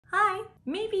online?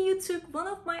 Maybe you took one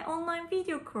of my online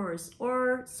video course,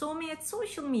 or saw me at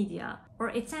social media, or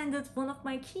attended one of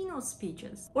my keynote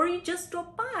speeches, or you just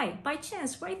dropped by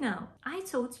chance right now. I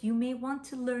thought you may want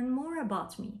to learn more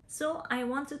about me. So I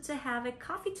wanted to have a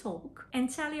coffee talk and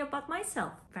tell you about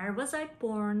myself. Where was I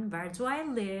born? Where do I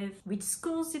live? Which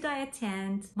schools did I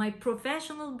attend? My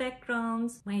professional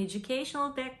background, my educational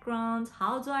background,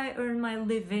 how do I earn my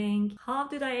living? How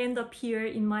did I end up here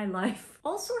in my life?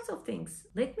 All sorts of things.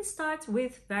 Let me start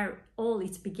with where all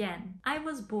it began. I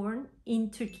was born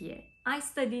in Turkey. I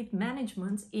studied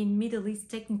management in Middle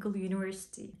East Technical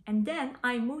University, and then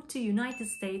I moved to United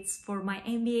States for my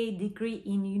MBA degree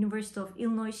in University of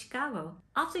Illinois, Chicago.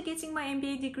 After getting my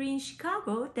MBA degree in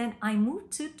Chicago, then I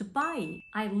moved to Dubai.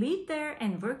 I lived there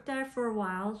and worked there for a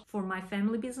while for my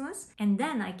family business, and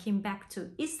then I came back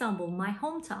to Istanbul, my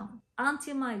hometown.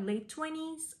 Until my late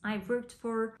 20s, I worked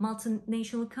for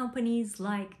multinational companies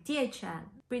like DHL,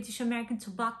 British American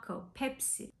Tobacco,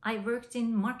 Pepsi. I worked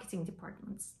in marketing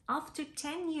departments. After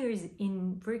 10 years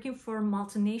in working for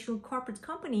multinational corporate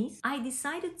companies, I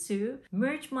decided to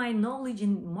merge my knowledge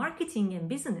in marketing and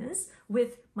business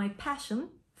with my passion,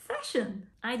 fashion.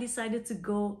 I decided to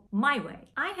go my way.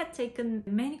 I had taken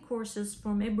many courses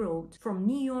from abroad, from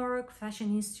New York,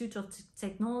 Fashion Institute of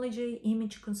Technology,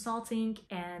 image consulting,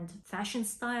 and fashion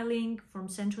styling from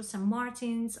Central St.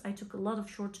 Martin's. I took a lot of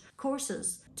short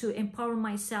courses to empower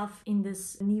myself in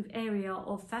this new area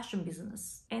of fashion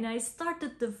business. And I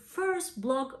started the first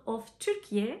blog of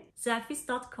Turkey,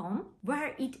 zelfis.com,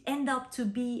 where it ended up to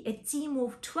be a team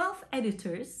of 12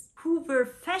 editors who were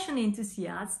fashion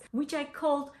enthusiasts, which I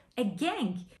called a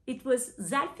gang. It was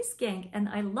Zelfis gang, and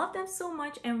I loved them so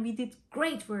much, and we did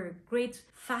great work, great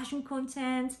fashion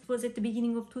content. It was at the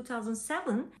beginning of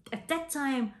 2007. At that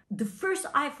time, the first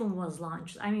iPhone was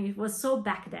launched. I mean, it was so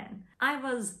back then. I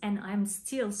was, and I'm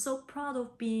still so proud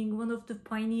of being one of the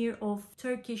pioneers of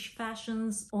Turkish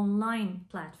fashion's online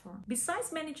platform.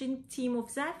 Besides managing team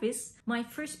of Zelfis, my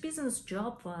first business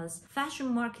job was fashion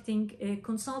marketing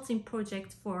consulting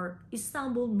project for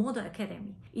Istanbul Moda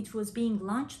Academy. It was being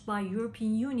launched by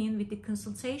European Union with the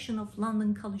consultation of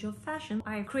London College of Fashion.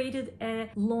 I created a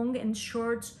long and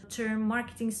short-term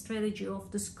marketing strategy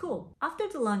of the school. After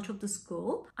the launch of the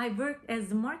school, I worked as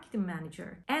the marketing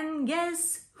manager. And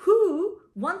guess who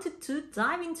wanted to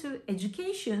dive into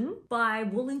education by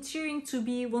volunteering to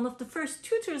be one of the first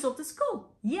tutors of the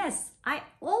school? Yes, I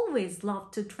always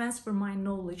love to transfer my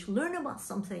knowledge, learn about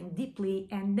something deeply,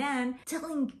 and then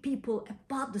telling people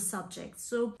about the subject.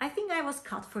 So I think I was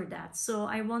cut for that. So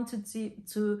I wanted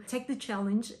to take the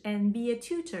challenge and be a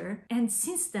tutor. And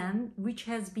since then, which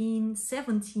has been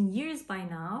 17 years by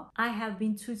now, I have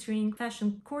been tutoring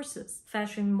fashion courses,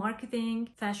 fashion marketing,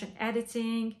 fashion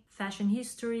editing, fashion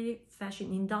history,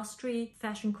 fashion industry,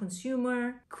 fashion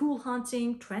consumer, cool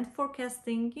hunting, trend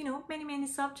forecasting, many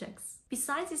subjects.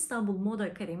 Besides Istanbul Moda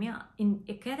Academy, in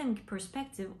academic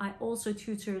perspective, I also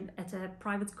tutored at a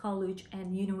private college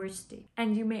and university.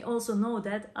 And you may also know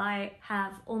that I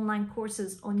have online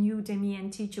courses on Udemy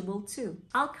and Teachable too.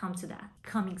 I'll come to that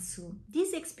coming soon.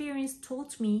 This experience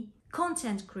taught me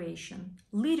content creation,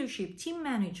 leadership, team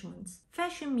management,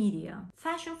 fashion media,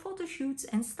 fashion photo shoots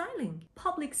and styling,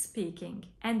 public speaking,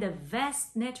 and a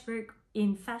vast network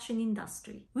in fashion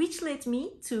industry, which led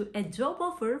me to a job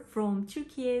offer from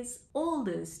Turkey's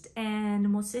oldest and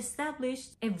most established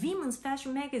a women's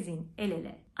fashion magazine, El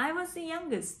Ele. I was the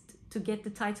youngest to get the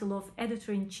title of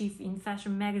editor-in-chief in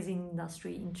fashion magazine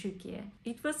industry in Turkey.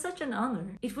 It was such an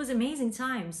honor. It was amazing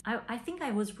times. I think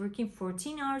I was working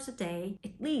 14 hours a day,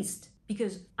 at least,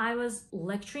 because I was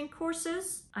lecturing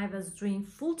courses, I was doing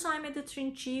full-time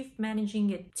editor-in-chief,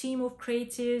 managing a team of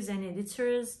creatives and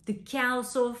editors, the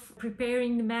chaos of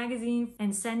preparing the magazine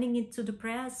and sending it to the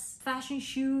press, fashion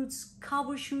shoots,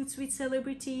 cover shoots with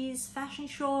celebrities, fashion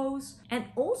shows, and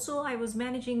also I was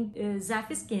managing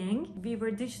Zelfis gang. We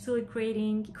were digitally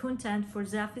creating content for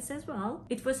Zelfis as well.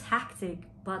 It was hectic,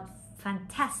 but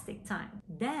fantastic time.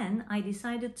 Then I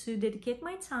decided to dedicate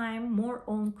my time more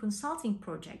on consulting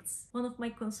projects. One of my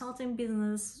consulting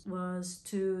business was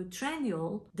to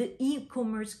Trendyol, the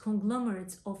e-commerce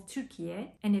conglomerate of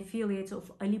Turkey, an affiliate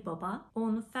of Alibaba,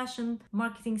 on fashion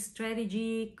marketing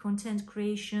strategy, content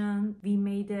creation. We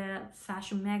made a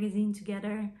fashion magazine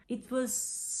together. It was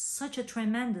such a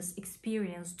tremendous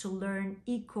experience to learn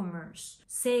e-commerce,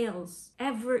 sales,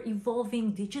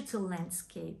 ever-evolving digital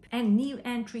landscape, and new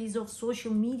entries of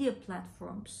social media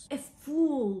platforms. A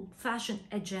full fashion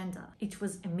agenda. It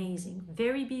was amazing,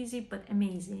 very busy but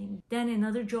amazing. Then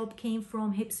another job came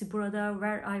from Hepsiburada,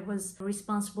 where I was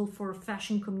responsible for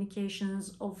fashion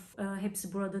communications of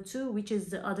Hepsiburada too, which is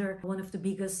the other one of the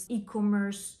biggest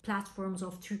e-commerce platforms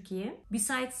of Turkey.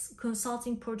 Besides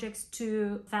consulting projects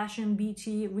to fashion,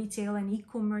 beauty, retail and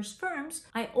e-commerce firms,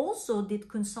 I also did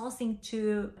consulting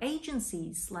to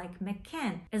agencies like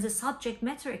McCann as a subject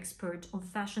matter expert on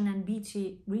fashion and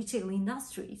beauty retail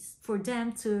industries for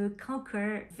them to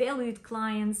conquer valued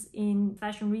clients in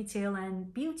fashion, retail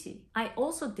and beauty. I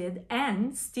also did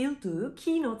and still do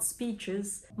keynote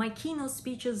speeches. My keynote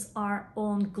speeches are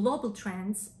on global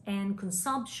trends and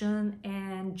consumption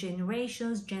and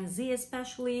generations, Gen Z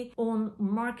especially, on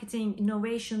marketing,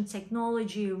 innovation,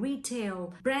 technology,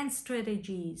 retail, brand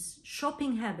strategies,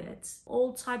 shopping habits,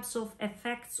 all types of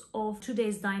effects of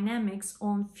today's dynamics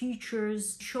on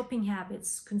futures, shopping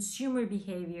habits, consumer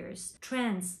behaviors,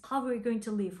 trends, how we're going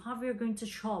to live, how we're going to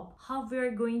shop, how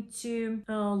we're going to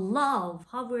love,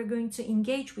 how we're going to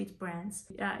engage with brands.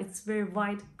 Yeah, it's very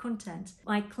wide content.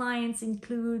 My clients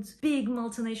include big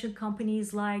multinational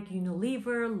companies like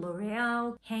Unilever,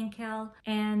 L'Oreal, Henkel,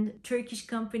 and Turkish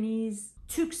companies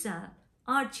Turkcell,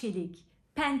 Arçelik,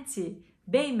 Penti,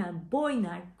 Beymen,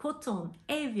 Boyner, Koton,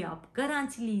 Evyap,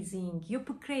 Garanti Leasing,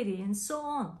 Yapı Kredi, and so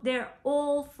on. They're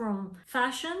all from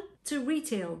fashion to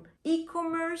retail,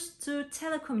 e-commerce to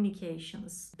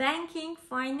telecommunications, banking,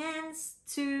 finance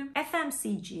to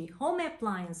FMCG, home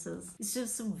appliances. It's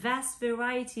just a vast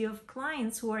variety of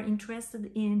clients who are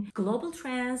interested in global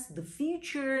trends, the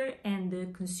future, and the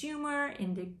consumer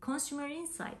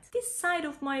insight. This side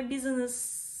of my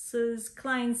business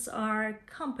clients are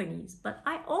companies, but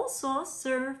I also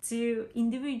serve to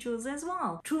individuals as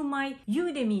well through my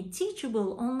Udemy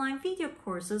teachable online video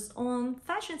courses on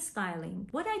fashion styling.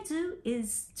 What I do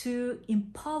is to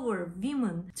empower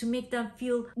women to make them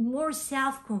feel more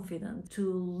self-confident,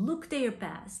 to look their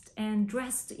best and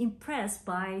dress to impress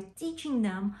by teaching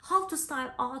them how to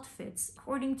style outfits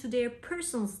according to their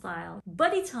personal style,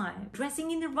 body type,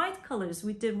 dressing in the right colors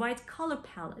with the right color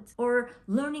palette, or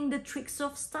learning the tricks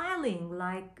of styling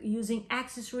like using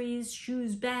accessories,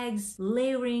 shoes, bags,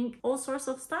 layering, all sorts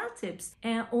of style tips.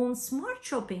 And on smart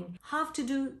shopping, how to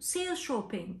do sales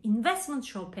shopping, investment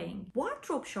shopping,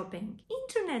 wardrobe shopping,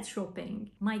 internet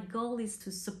shopping. My goal is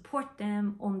to support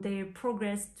them on their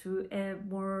progress to a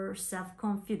more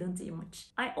self-confident image.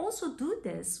 I also do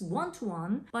this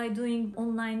one-to-one by doing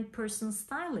online personal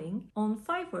styling on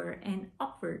Fiverr and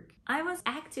Upwork. I was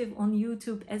active on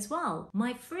YouTube as well.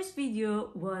 My first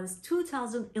video was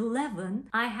 2011.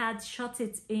 I had shot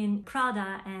it in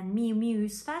Prada and Miu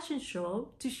Miu's fashion show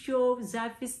to show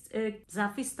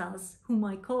Zafistas, whom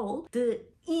I call, the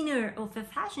inner of a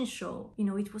fashion show.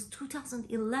 It was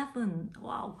 2011.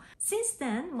 Wow. Since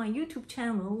then, my YouTube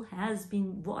channel has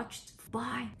been watched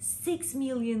by 6.5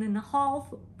 million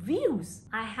views.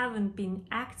 I haven't been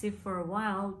active for a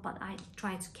while, but I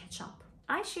try to catch up.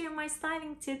 I share my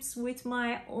styling tips with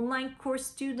my online course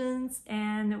students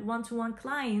and one-to-one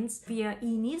clients via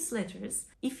e-newsletters.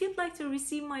 If you'd like to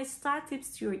receive my style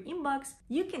tips to your inbox,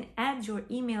 you can add your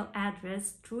email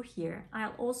address through here.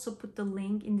 I'll also put the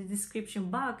link in the description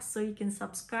box so you can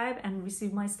subscribe and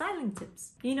receive my styling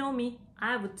tips. You know me,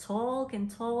 I would talk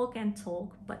and talk and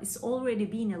talk, but it's already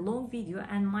been a long video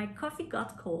and my coffee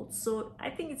got cold, so I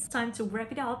think it's time to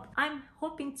wrap it up. I'm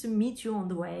hoping to meet you on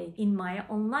the way in my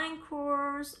online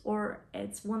course, or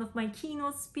at one of my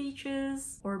keynote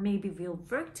speeches, or maybe we'll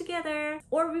work together,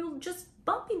 or we'll just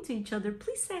bump into each other.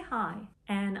 Please say hi.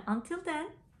 And until then,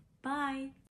 bye.